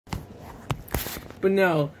But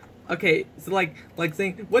no. Okay, so like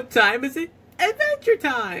saying, what time is it? Adventure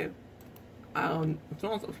time! It's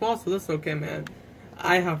also this okay, man.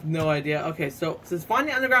 I have no idea. Okay, so it says find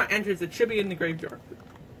the underground entrance. It should be in the graveyard.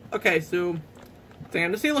 Okay, so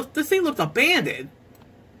damn, this thing looks abandoned.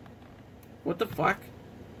 What the fuck?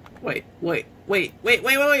 Wait.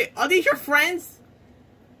 Are these your friends?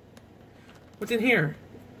 What's in here?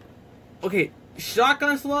 Okay,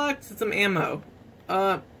 shotgun slugs and some ammo.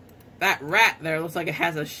 That rat there looks like it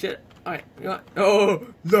has a shit. Alright, you know what? Oh,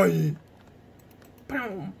 lie.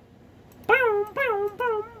 Boom. Boom, boom,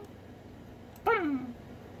 boom. Boom.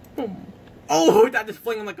 Boom. Oh, that just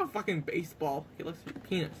flinging like a fucking baseball. Okay, let's see your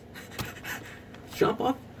penis. Jump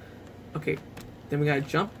off. Okay, then we gotta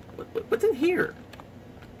jump. What's in here?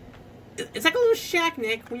 It's like a little shack,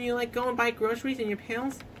 Nick, when you like go and buy groceries in your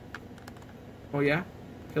pals. Oh yeah?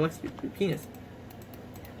 Okay, let's see your penis.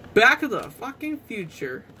 Back of the fucking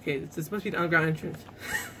future. Okay, this must be the underground entrance.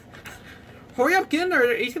 Hurry up, get in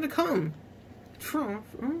there, he's gonna come. I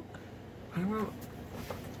don't know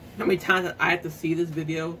how many times I have to see this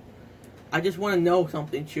video. I just want to know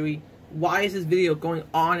something, Chewy. Why is this video going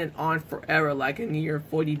on and on forever like in the year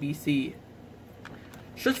 40 BC?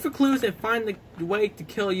 Search for clues and find the way to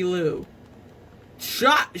kill Yulu.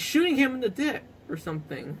 Shooting him in the dick or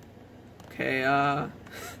something. Okay,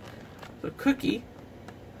 the cookie.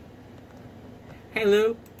 Hey,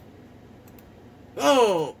 Lou.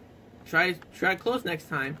 Oh! Try close next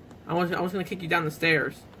time. I was gonna kick you down the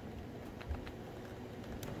stairs.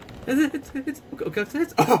 It's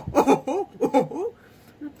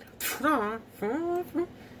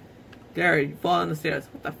there, you fall down the stairs.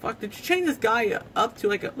 What the fuck? Did you chain this guy up to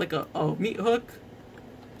like a meat hook?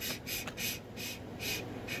 Shh.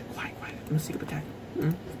 Quiet. Let me see the attack.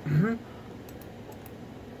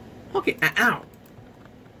 Okay, ow.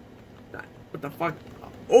 What the fuck?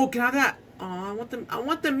 Oh, get out of that! Oh, I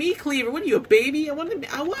want the meat cleaver. What are you, a baby? I want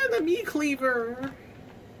the meat cleaver.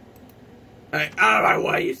 Hey, out of my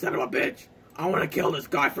way, you son of a bitch! I want to kill this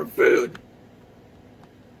guy for food.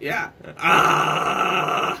 Yeah.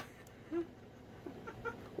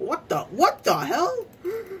 What the hell?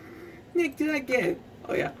 Nick, do that again.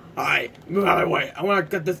 Oh yeah. Alright, move out of my way. I want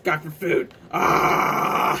to get this guy for food.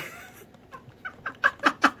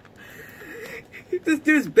 This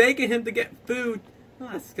dude's begging him to get food. Oh,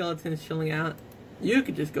 that skeleton's chilling out. You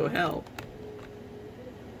could just go hell.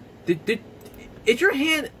 Is your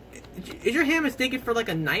hand mistaken for like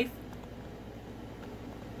a knife?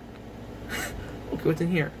 Okay, what's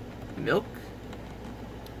in here? Milk?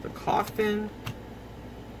 The coffin?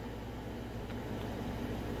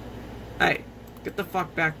 Hey, get the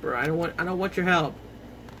fuck back, bro. I don't want your help.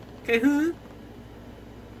 Okay, huh?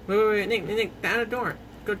 Wait, Nick, down the door.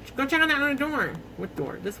 Go check on that other door. What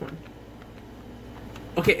door? This one.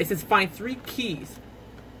 Okay, it says find 3 keys.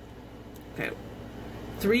 Okay.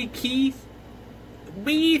 3 keys?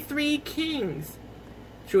 We 3 kings.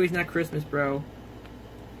 Chewy's not Christmas, bro.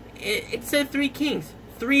 It said 3 kings.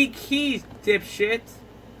 3 keys, dipshit.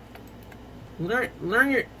 Learn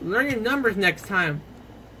your numbers next time.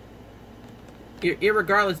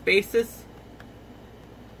 Irregardless basis.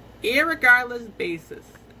 Irregardless basis.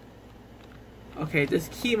 Okay, this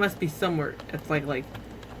key must be somewhere. It's like.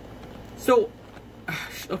 So,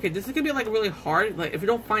 okay, this is gonna be like really hard. Like, if we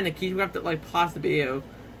don't find the keys, we have to like pause the video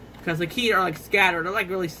because the keys are like scattered. They're like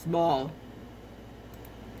really small.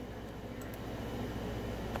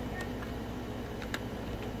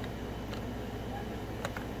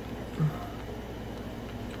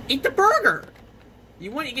 Eat the burger.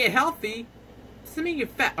 You want to get healthy. Doesn't make you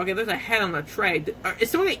fat. Okay, there's a head on the tray. Is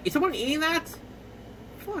someone eating that?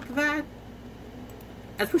 Fuck that.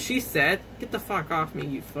 That's what she said. Get the fuck off me,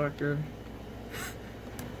 you fucker.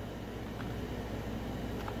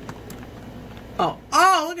 Oh,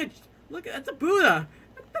 look at that's a Buddha.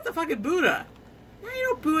 That's a fucking Buddha. No, you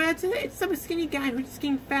know Buddha. It's some skinny guy who's just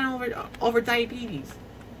getting fat over diabetes.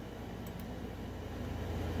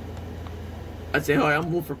 I'd say, hi,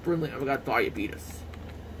 I'm Wolf Brimley. I've got diabetes.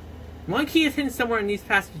 One key is hidden somewhere in these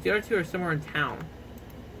passages. The other 2 are somewhere in town.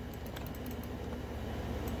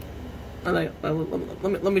 Let me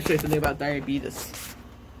show you something about diabetes.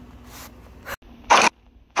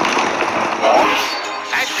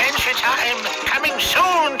 Adventure Time coming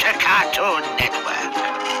soon to Cartoon Network.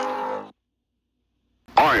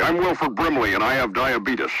 Hi, I'm Wilford Brimley, and I have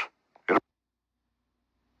diabetes.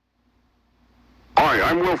 Hi,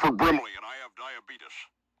 I'm Wilford Brimley, and I have diabetes.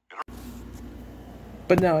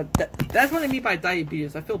 But no, that's what I mean by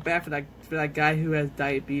diabetes. I feel bad for that guy who has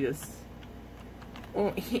diabetes.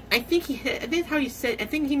 Well, I think that's how he said. I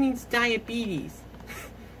think he means diabetes.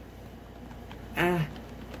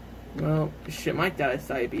 Well, shit, my dad has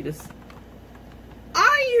diabetes.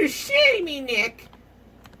 Are you shitting me, Nick?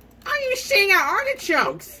 Are you shitting out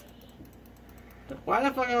artichokes? Why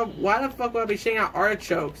the fuck would I be shitting out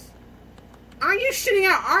artichokes? Are you shitting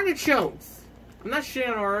out artichokes? I'm not shitting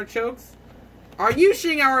out artichokes. Are you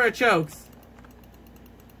shitting out artichokes?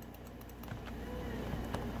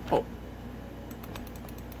 Oh.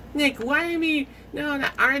 Nick, why are you... No,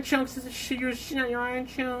 not artichokes is a shit. You're shitting out your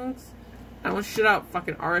artichokes. I won't shit out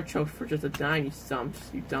fucking artichokes for just a dime, you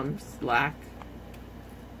dumb slack.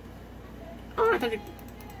 Oh, I thought you...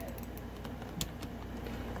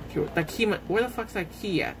 Okay, that key, where the fuck's that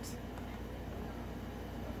key at?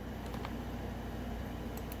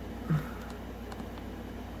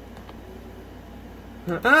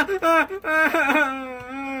 Where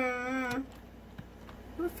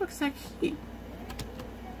the fuck's that key?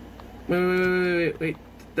 Wait.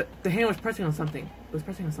 The hand was pressing on something. It was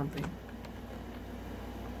pressing on something.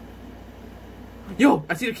 Yo,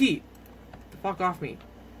 I see the key. The fuck off me.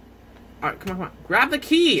 Alright, come on. Grab the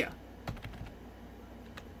key!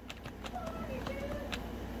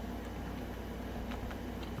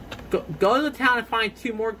 Go to the town and find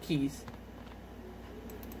 2 more keys.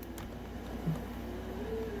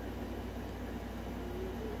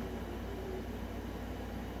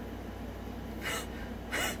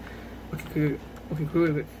 Okay,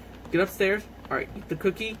 cool. Get upstairs. Alright, eat the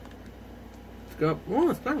cookie. Let's go up. Oh,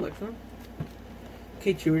 it's garlic, huh?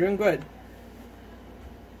 Okay, Chewy, you're doing good.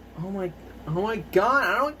 Oh my god,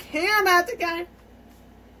 I don't care about the guy.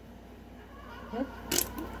 Huh?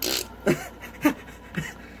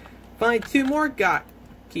 Find 2 more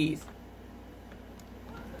keys.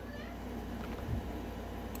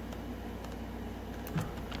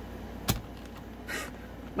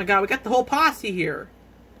 My god, we got the whole posse here.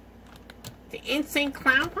 The Insane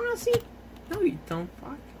Clown Posse? No, you don't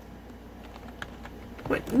fuck.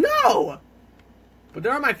 Wait, no! But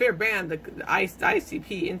they're my favorite band, the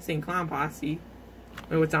ICP Insane Clown Posse.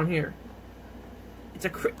 Wait, what's down here? It's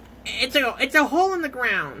a hole in the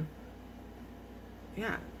ground.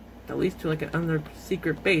 Yeah, that leads to like an under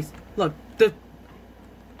secret base. Look,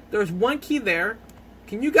 there's 1 key there.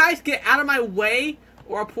 Can you guys get out of my way,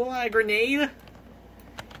 or I'll pull out a grenade?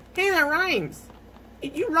 Hey, that rhymes.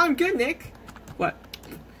 You rhyme good, Nick. What?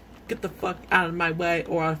 Get the fuck out of my way,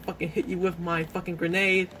 or I'll fucking hit you with my fucking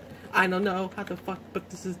grenade. I don't know how the fuck, but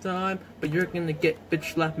this is done. But you're gonna get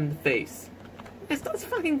bitch slapped in the face. That's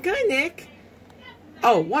fucking good, Nick.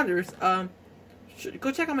 Oh, wonders. Go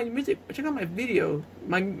check out my music. Check out my video.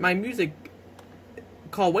 My music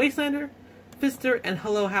called Wastelander, Fister, and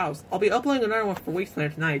Hello House. I'll be uploading another one for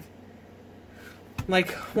Wastelander tonight.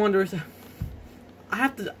 Like wonders. I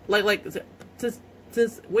have to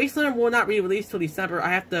since Wastelander will not be released till December.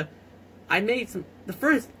 I made the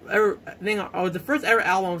first ever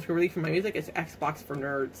album to release for my music is Xbox for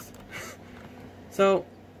Nerds. So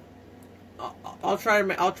I'll try and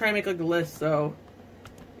make like a list. So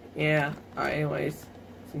yeah. Alright. Anyways,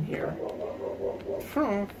 it's in here.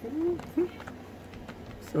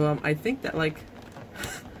 So I think that like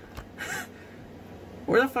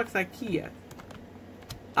where the fuck's that key at?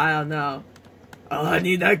 I don't know. Oh, I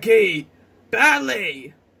need that key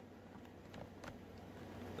badly.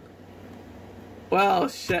 Well,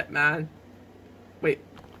 shit, man. Wait,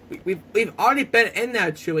 we've already been in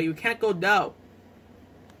there, Chewy. You can't go no.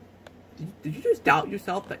 Did you just doubt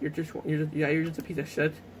yourself that you're just a piece of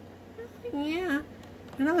shit? Yeah,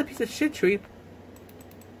 you're not a piece of shit, Chewy.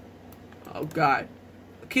 Oh god.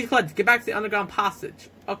 Keys collected. Get back to the underground passage.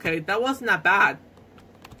 Okay, that wasn't that bad.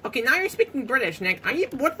 Okay, now you're speaking British, Nick.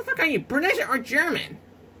 What the fuck are you, British or German?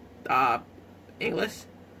 English.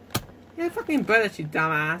 You're fucking British, you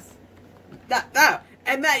dumbass.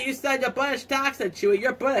 And Matt, you said you're British accent, Chewy.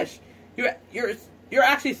 You're British. You're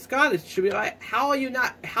actually Scottish, Chewy. Like, how are you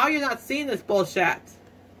not seeing this bullshit?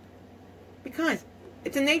 Because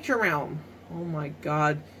it's a nature realm. Oh my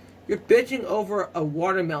god. You're bitching over a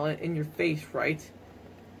watermelon in your face, right?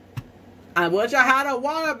 I wish I had a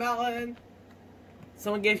watermelon.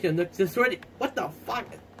 Someone gave you a distort. What the fuck?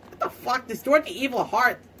 What the fuck? Distort the evil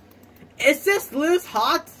heart. Is this loose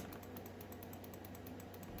heart?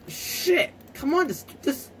 Shit. Come on,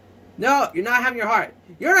 just... No, you're not having your heart.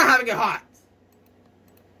 You're not having your heart.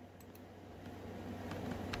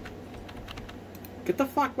 Get the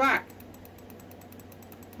fuck back.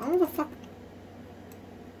 I don't know the fuck...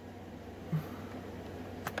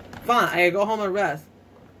 Fine, I gotta go home and rest.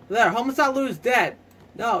 There, Homicidal Lou's dead.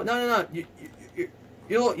 No. You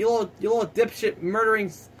little dipshit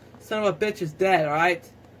murdering son of a bitch is dead, alright?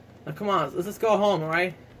 Now come on, let's just go home,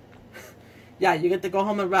 alright? Yeah, you get to go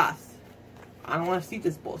home and rest. I don't want to see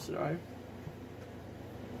this bullshit, alright?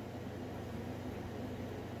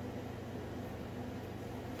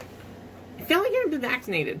 feel like you've been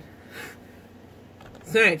vaccinated.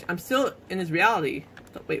 Strange, I'm still in his reality.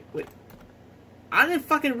 Oh, wait. I didn't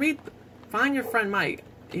fucking read. Find your friend Mike.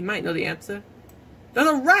 He might know the answer. There's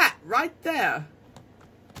a rat right there.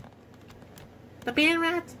 The band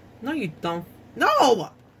rat? No, you don't.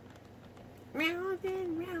 No! Round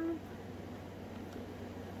and round.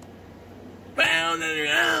 Round and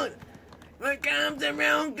round. What comes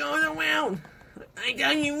around goes around. I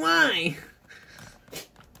tell you why.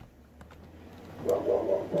 It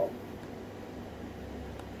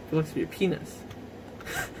looks like your penis.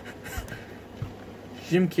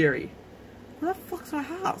 Jim Carrey. Where the fuck's our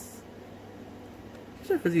house?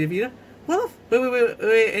 Sure, Frizzy DeVita. What the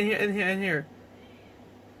wait, in here.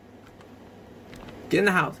 Get in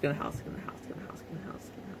the house, get in the house.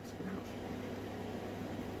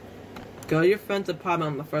 Go to your friend's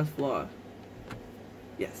apartment on the first floor.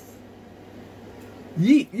 Yes.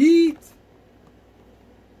 Yeet!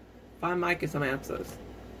 Find Mike and some answers.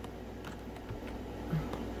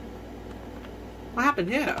 What happened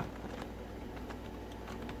here?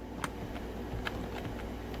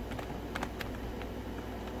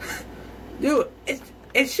 Dude, it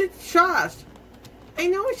shit's trashed. I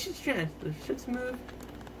know it shit's trashed. The shit's smooth.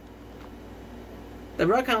 The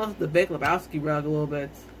rug kind of looks like the Big Lebowski rug a little bit.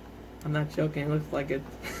 I'm not joking, it looks like it.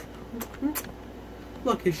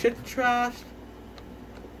 Look, his shit's trashed.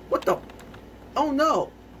 What the? Oh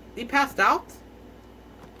no! He passed out?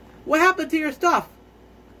 What happened to your stuff?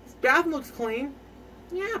 His bathroom looks clean.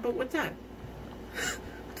 Yeah, but what's that?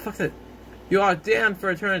 What the fuck's that? You are damned for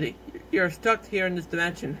eternity. You are stuck here in this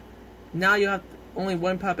dimension. Now you have only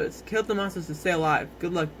one purpose. Kill the monsters to stay alive.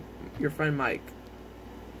 Good luck, your friend Mike.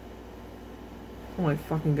 Oh my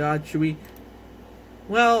fucking god, CHEWY.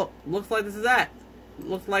 Well, looks like this is that.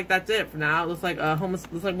 Looks like that's it for now. Looks like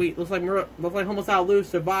Homicidal Lou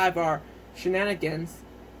survived our shenanigans.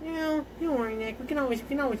 Yeah, don't worry, Nick. We can always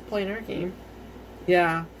play another game.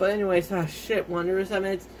 Yeah, but anyways, shit, 107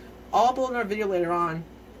 minutes. I'll upload another video later on.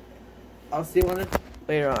 I'll see you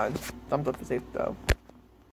later on. Thumbs up for safe though.